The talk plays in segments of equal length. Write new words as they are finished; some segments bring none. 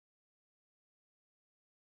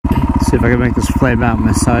See if I can make this flame out in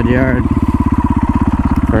my side yard.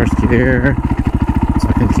 First gear,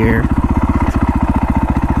 second gear.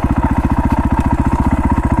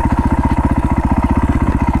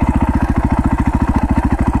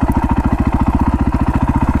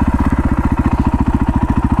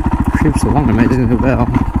 Creeps along amazingly well.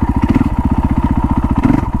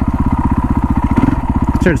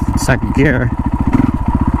 There's the second gear.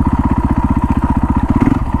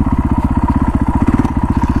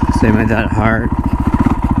 Same with that heart.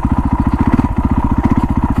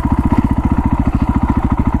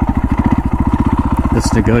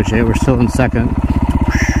 Let's negotiate. We're still in second.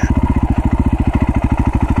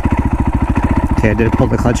 Okay, I did pull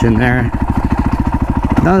the clutch in there.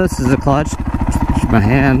 No, this is a clutch. It's my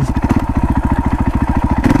hand.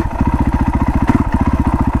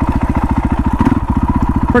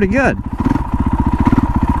 Pretty good.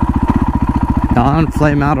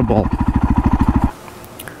 Non-flame-outable.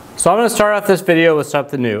 So I'm going to start off this video with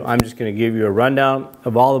something new. I'm just going to give you a rundown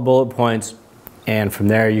of all the bullet points, and from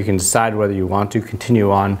there you can decide whether you want to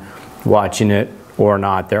continue on watching it or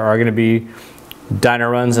not. There are going to be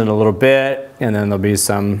dyno runs in a little bit, and then there'll be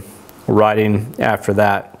some riding after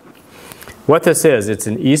that. What this is, it's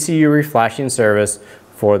an ECU reflashing service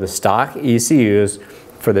for the stock ECUs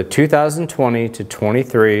for the 2020 to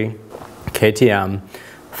 23 KTM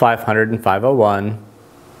 500 and 501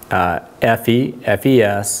 FE,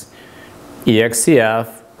 FES,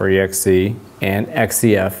 exc-f or exc, and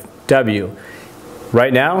xcf-w.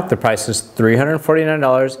 Right now, the price is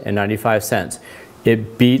 $349.95.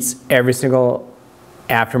 It beats every single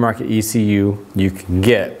aftermarket ECU you can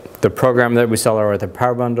get. The program that we sell over at the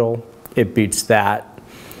Power Bundle, it beats that.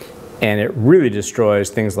 And it really destroys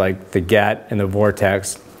things like the GET and the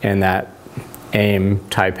Vortex and that AIM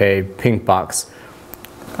Type A pink box.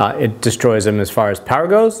 It destroys them as far as power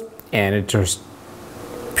goes, and it just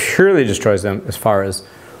purely destroys them as far as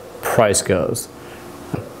price goes.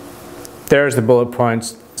 There's the bullet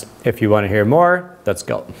points. If you want to hear more, let's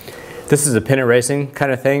go. This is a pennant racing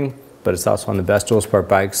kind of thing, but it's also on the Best Dual Sport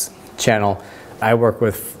Bikes channel. I work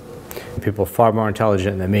with people far more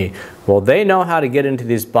intelligent than me. Well, they know how to get into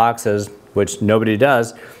these boxes, which nobody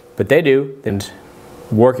does, but they do, and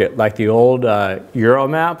work it like the old Euro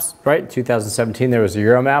maps, right? 2017 there was a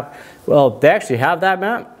Euro map. Well, they actually have that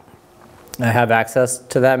map. I have access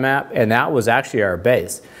to that map, and that was actually our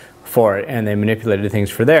base for it, and they manipulated things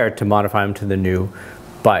for there to modify them to the new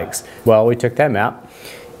bikes. Well, we took that map,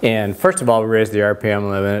 and first of all, we raised the RPM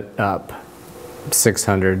limit up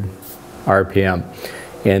 600 RPM.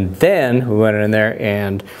 And then we went in there,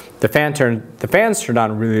 and the fans turned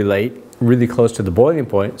on really late, really close to the boiling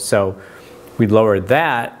point. So we lowered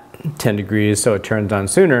that 10 degrees so it turns on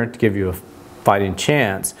sooner to give you a fighting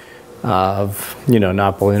chance of, you know,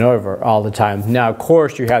 not boiling over all the time. Now, of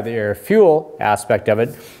course, you have the air fuel aspect of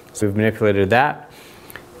it. So we've manipulated that.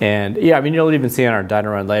 And yeah, I mean, you'll even see on our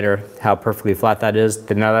dyno run later how perfectly flat that is.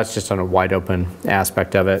 Now that's just on a wide open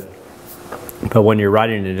aspect of it. But when you're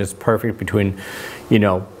riding it, it's perfect between, you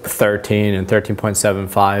know, 13 and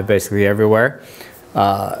 13.75 basically everywhere.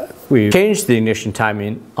 We changed the ignition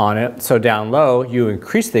timing on it. So down low, you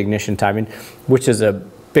increase the ignition timing, which is a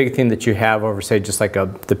big thing that you have over, say, just like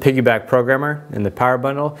the piggyback programmer in the Power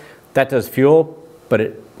Bundle. That does fuel, but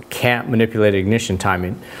it can't manipulate ignition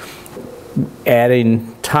timing.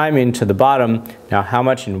 Adding timing to the bottom, now how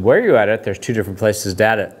much and where you add it, there's two different places to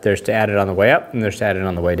add it. There's to add it on the way up, and there's to add it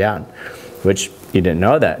on the way down, which you didn't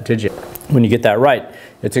know that, did you? When you get that right,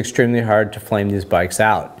 it's extremely hard to flame these bikes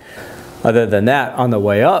out. Other than that, on the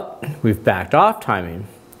way up, we've backed off timing.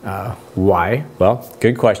 Why? Well,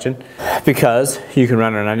 good question. Because you can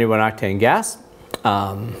run on 91 octane gas.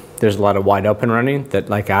 There's a lot of wide open running that,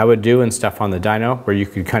 like I would do and stuff on the dyno, where you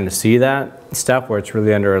could kind of see that stuff where it's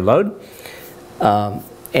really under a load.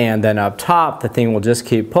 And then up top, the thing will just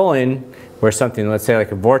keep pulling, where something, let's say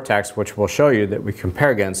like a Vortex, which we'll show you that we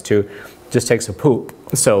compare against to, just takes a poop.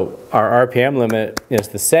 So our RPM limit is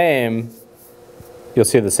the same. You'll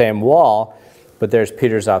see the same wall, but theirs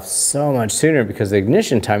peters off so much sooner because the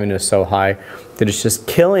ignition timing is so high that it's just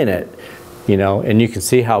killing it, you know. And you can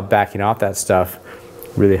see how backing off that stuff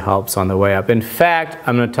really helps on the way up. In fact,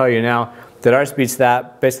 I'm going to tell you now that ours beats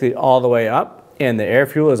that basically all the way up, and the air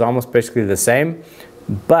fuel is almost basically the same.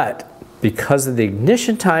 But because of the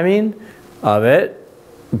ignition timing of it,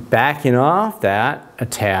 backing off that a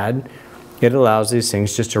tad, it allows these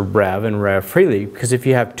things just to rev and rev freely. Because if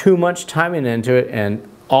you have too much timing into it, and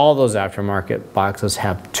all those aftermarket boxes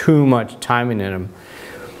have too much timing in them,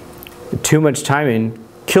 too much timing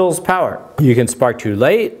kills power. You can spark too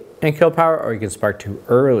late, and kill power, or you can spark too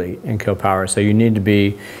early and kill power. So you need to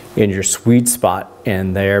be in your sweet spot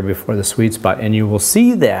and there before the sweet spot, and you will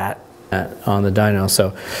see that on the dyno.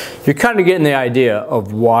 So you're kind of getting the idea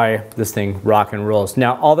of why this thing rock and rolls.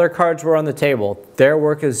 Now, all their cards were on the table. Their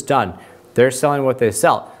work is done. They're selling what they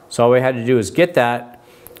sell. So all we had to do is get that,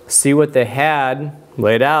 see what they had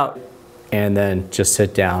laid out, and then just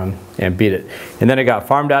sit down and beat it. And then it got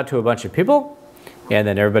farmed out to a bunch of people, and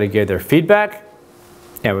then everybody gave their feedback,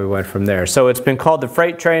 and we went from there. So it's been called the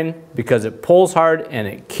freight train because it pulls hard and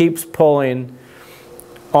it keeps pulling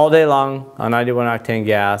all day long on 91 octane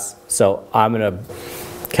gas. So I'm gonna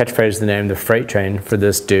catchphrase the name, the freight train, for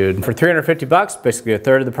this dude. For 350 bucks, basically a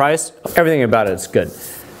third of the price, everything about it is good.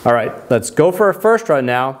 All right, let's go for a first run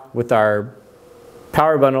now with our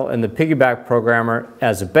power bundle and the piggyback programmer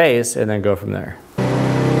as a base, and then go from there.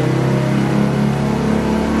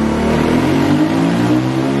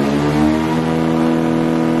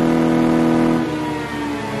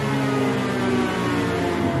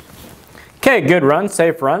 Okay, good run,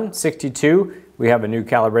 safe run, 62. We have a new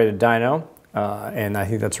calibrated dyno, and I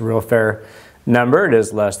think that's a real fair number. It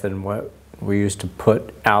is less than what we used to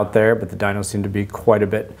put out there, but the dynos seem to be quite a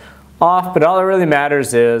bit off. But all that really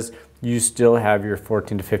matters is you still have your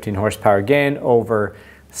 14 to 15 horsepower gain over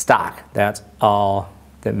stock. That's all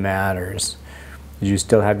that matters. You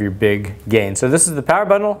still have your big gain. So this is the power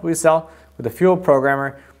bundle we sell with a fuel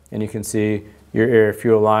programmer, and you can see your air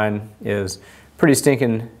fuel line is pretty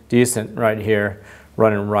stinking decent right here,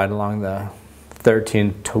 running right along the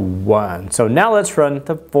 13 to 1. So now let's run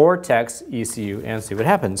the Vortex ECU and see what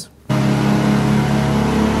happens.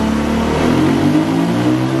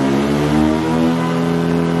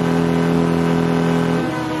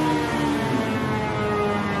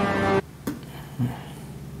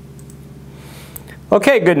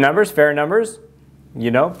 Okay, good numbers, fair numbers.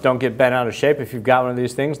 You know, don't get bent out of shape if you've got one of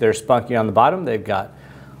these things. They're spunky on the bottom. They've got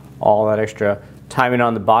all that extra timing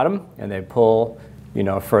on the bottom, and they pull, you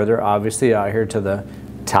know, further obviously out here to the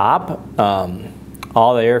top.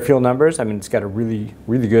 All the air fuel numbers, I mean, it's got a really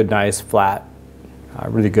good, nice, flat,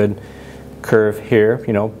 really good curve here,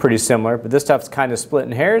 you know, pretty similar, but this stuff's kind of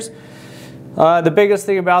splitting hairs. The biggest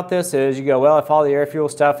thing about this is you go, well, if all the air fuel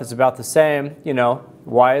stuff is about the same, you know,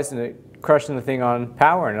 why isn't it crushing the thing on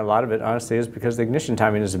power? And a lot of it honestly is because the ignition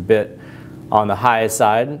timing is a bit on the high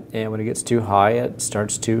side, and when it gets too high it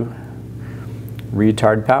starts to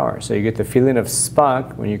retard power. So you get the feeling of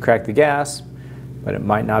spunk when you crack the gas, but it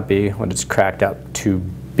might not be what it's cracked up to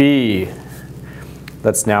be.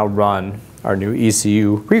 Let's now run our new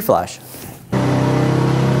ECU Reflash.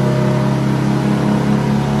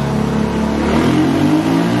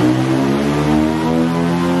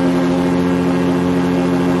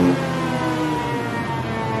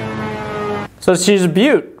 So she's a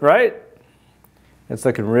beaut, right? It's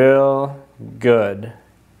looking real good.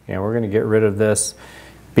 Yeah, we're gonna get rid of this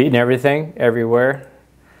beating everything everywhere.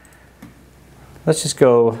 Let's just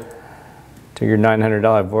go to your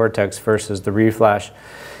 $900 Vortex versus the Reflash.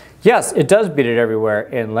 Yes, it does beat it everywhere,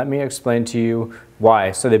 and let me explain to you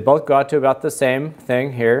why. So they both go out to about the same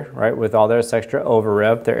thing here, right? With all this extra over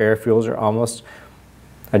rev, their air fuels are almost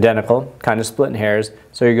identical, kind of splitting hairs.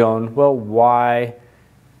 So you're going, well, why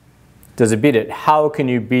does it beat it? How can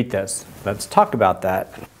you beat this? Let's talk about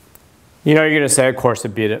that. You know, you're gonna say, of course it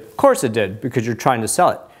beat it. Of course it did, because you're trying to sell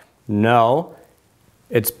it. No,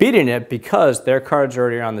 it's beating it because their cards are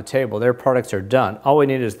already on the table. Their products are done. All we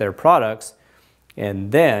need is their products,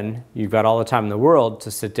 and then you've got all the time in the world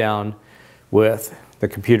to sit down with the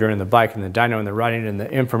computer and the bike and the dyno and the writing and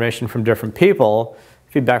the information from different people,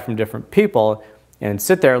 feedback from different people, and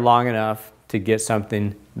sit there long enough to get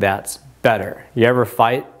something that's better. You ever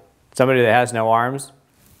fight somebody that has no arms?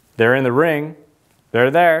 They're in the ring,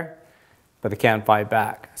 they're there, but they can't fight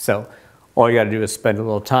back. So all you gotta do is spend a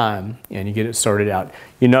little time and you get it sorted out.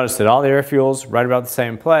 You notice that all the air fuel's right about the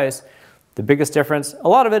same place. The biggest difference, a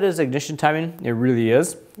lot of it is ignition timing. It really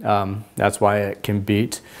is. That's why it can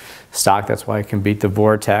beat stock. That's why it can beat the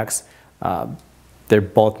Vortex. They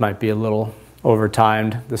both might be a little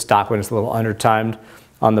over-timed. The stock one is a little under-timed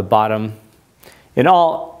on the bottom. In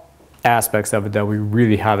all aspects of it though, we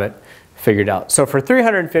really have it figured out. So for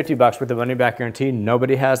 350 bucks with the money back guarantee,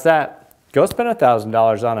 nobody has that. Go spend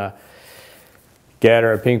 $1,000 on a Get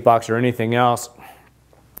or a pink box or anything else.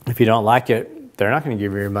 If you don't like it, they're not going to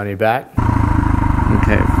give you your money back.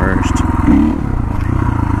 Okay, first,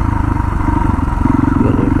 a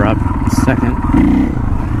little abrupt. Second,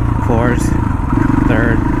 of course.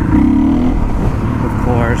 Third, of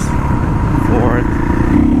course. Fourth.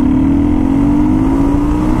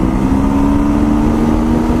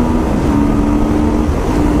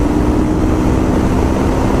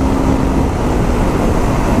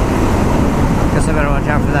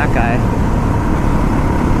 that guy.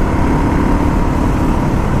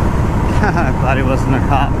 Glad he wasn't a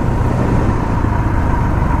cop.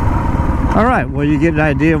 Alright, well, you get an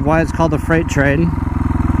idea of why it's called a freight train.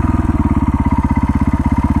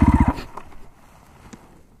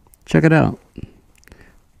 Check it out.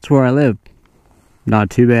 It's where I live. Not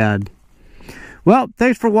too bad. Well,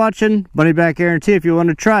 thanks for watching. Money back guarantee if you want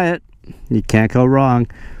to try it. You can't go wrong.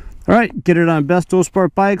 Alright, get it on Best Dual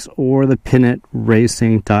Sport Bikes or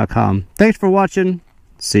thepinetracing.com. Thanks for watching.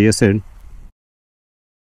 See you soon.